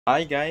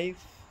Hi guys,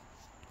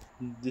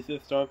 this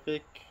is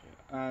Starpic,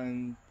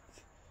 and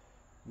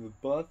the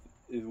bus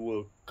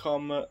will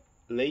come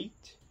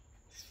late,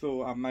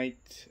 so I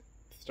might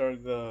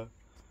start the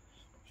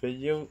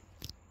video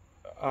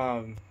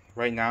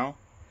right now.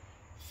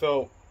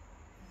 So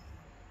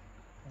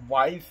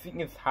why I think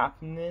it's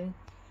happening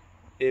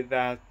is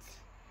that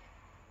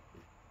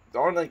they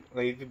aren't like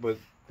lazy, but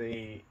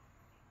they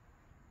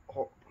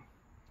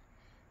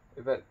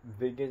is that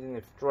they getting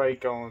a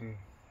strike on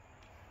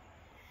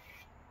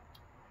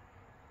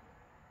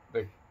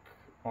like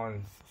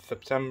on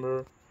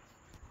September.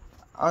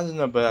 I don't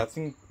know, but I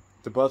think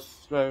the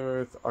bus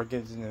drivers are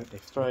getting a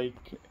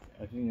strike.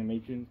 I think the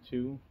matrons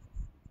too.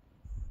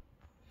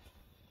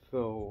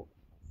 So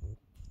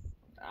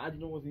I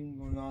don't know what's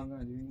going on.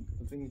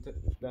 I think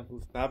that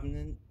was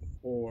happening,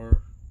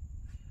 or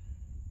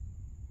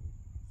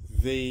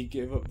they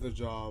gave up the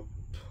job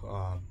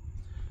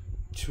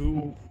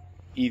too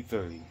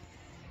easily.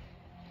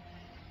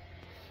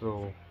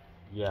 So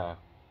yeah.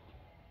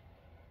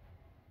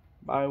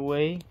 By the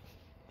way,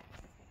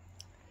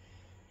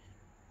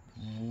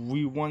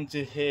 we want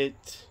to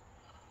hit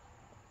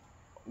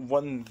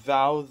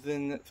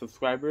 1,000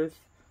 subscribers.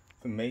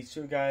 So make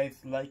sure guys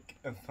like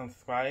and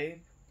subscribe.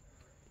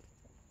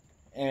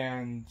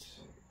 And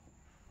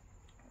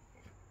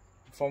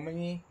for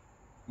me,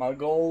 my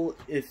goal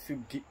is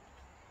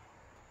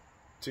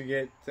to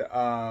get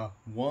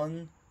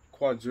 1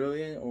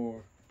 quadrillion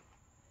or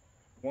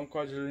 1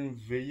 quadrillion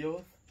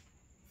videos.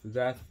 So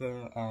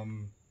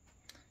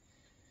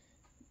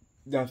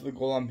that's the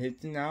goal I'm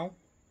hitting now.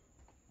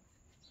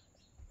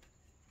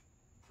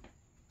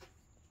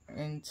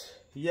 And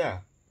yeah.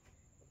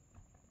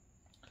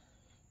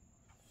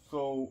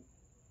 So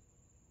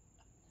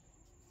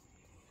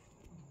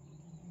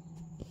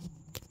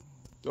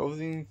those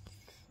things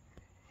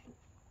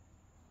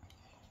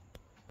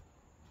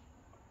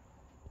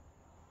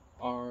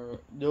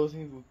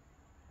will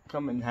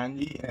come in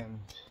handy,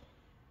 and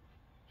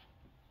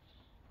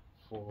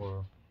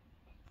for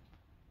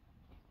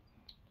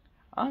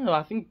I don't know,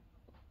 I think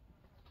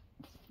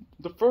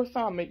the first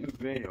time I make this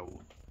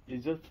video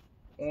is just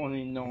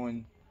only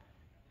knowing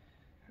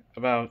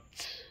about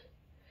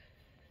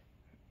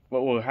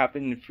what will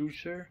happen in the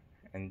future,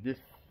 and this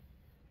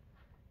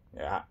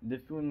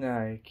one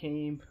I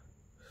came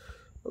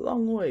a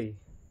long way.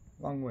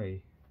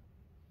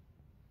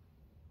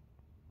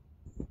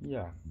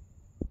 Yeah.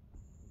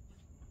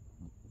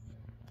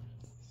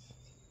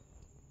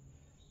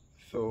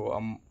 So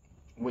I'm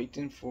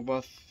waiting for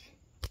bus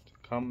to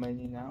come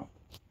maybe now.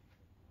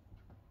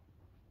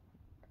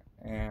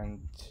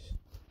 And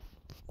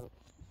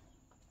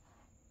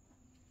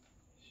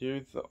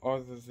here's the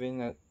other thing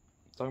that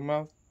I'm talking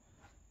about.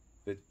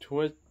 The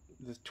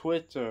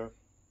Twitter.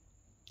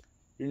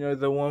 You know,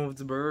 the one with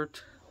the bird?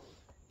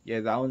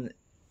 Yeah, that one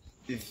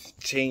is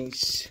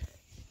changed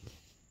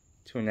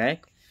to an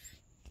X.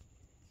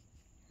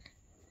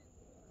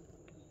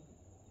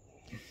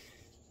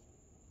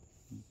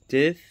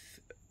 This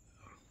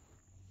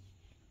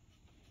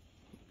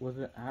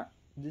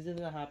this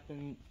didn't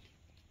happen.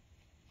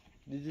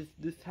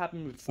 This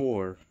happened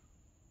before,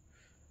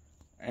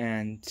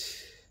 and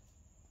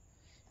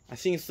I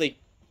think it's like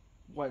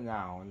what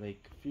now?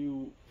 Like a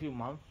few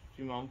months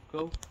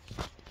ago.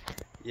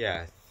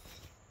 Yes,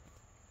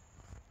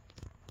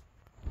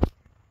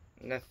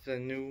 and that's the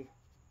new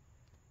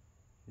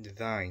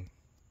design.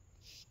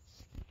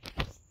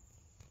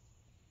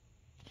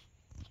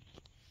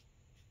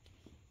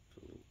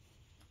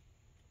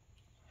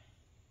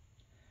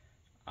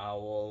 I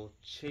will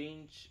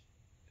change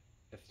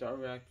the Star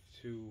React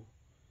to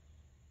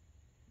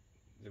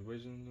the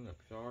original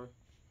XR.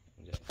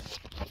 Yeah.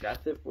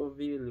 That's it for the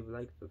video. Leave a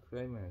like,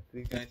 subscribe, and see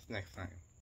you guys next time.